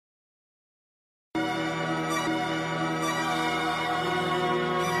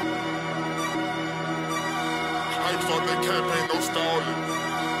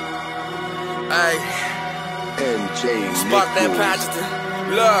Hey, NJ spark that Patisdope.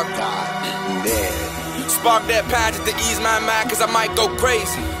 Look, spark that Patisdope to ease my mind, cause I might go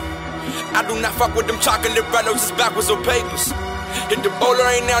crazy. I do not fuck with them chocolate rellos, just backwards on papers. Hit the bowler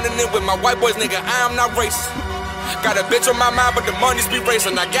ain't now and then with my white boys, nigga, I am not racist. Got a bitch on my mind, but the money's be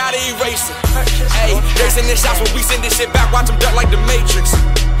racing, I gotta erase it. Ayy, they sending shots when we send this shit back, watch them duck like the Matrix.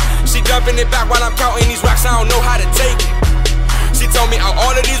 She dumping it back while I'm counting these racks, I don't know how to take it. She told me out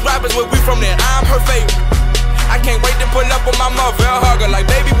all of these rappers where we from, there I'm her favorite. I can't wait to pull up on my mother and hug her like,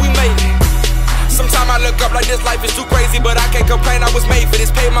 baby, we made it. Sometimes I look up like this life is too crazy, but I can't complain, I was made for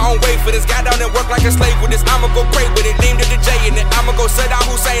this. Paid my own way for this, got down and work like a slave with this. I'ma go pray with it, named it the J in it. I'ma go sit down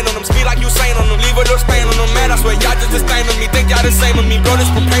Hussein on them, speed like Usain on them, leave a little stain on them. Man, I swear y'all just disdain on me, think y'all the same with me. Blow this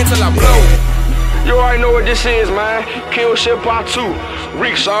propane till I blow. You already know what this is, man. Kill shit part 2.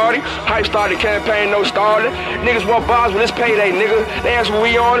 Reek, sorry. Hype started campaign, no started. Niggas want bars with this payday, nigga. They ask what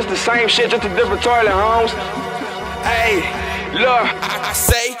we on, it's the same shit, just a different toilet, homes. Hey, look. I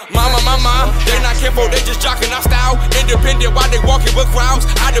say, mama, they not careful, they just jocking our style. Independent while they walking with crowds.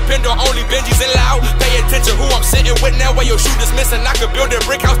 I depend on only Benjis and loud. Pay attention who I'm sitting with now, where your shooters missing. I could build a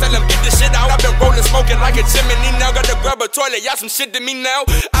brick house, tell them get this shit out. I've been rolling, smoking like a chimney now. Gotta grab a toilet, y'all some shit to me now.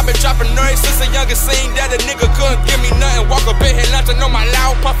 I've been dropping nerds since a younger scene that a nigga couldn't give me nothing. Walk up in here lunching on my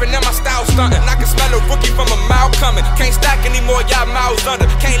loud puffing and my style stunting. I can smell a rookie from a mile coming. Can't stack anymore, y'all mouths under.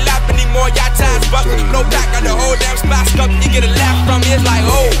 Can't laugh anymore, y'all ties busting. No back, got the whole damn spot stuck. You get a laugh from me, it's like,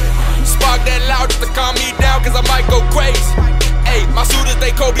 oh. Spark that loud just to calm me down, cause I might go crazy. Ayy, my shooters,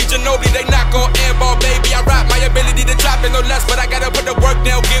 they Kobe, Ginobili, they not gon' airball, baby. I rap my ability to drop it no less, but I gotta put the work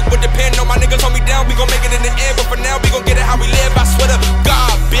down. Get with the pen on my niggas, hold me down. We gon' make it in the end, but for now, we gon' get it how we live. I swear to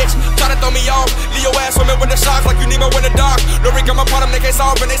God, bitch, try to throw me off. Leave your ass swimming with the sharks like you Nemo in the dark. No Reek, I'm upon them, they can't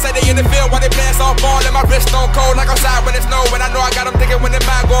solve, and they say they in the field while they playin' softball. And my wrist stone cold like outside when it snow. And I know I got them thinking when their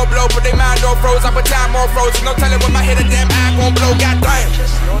mind gon' blow, but they mind don't froze. I put time on frozen, no telling when my head a damn eye gon' blow. Goddamn.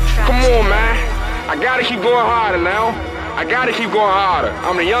 Come on, man. I gotta keep going harder now. I gotta keep going harder.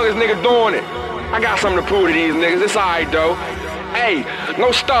 I'm the youngest nigga doing it. I got something to prove to these niggas. It's alright though. Hey,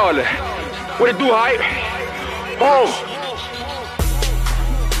 no stalling. What it do, hype? Oh.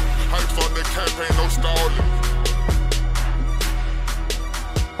 Hype on the campaign, no stalling.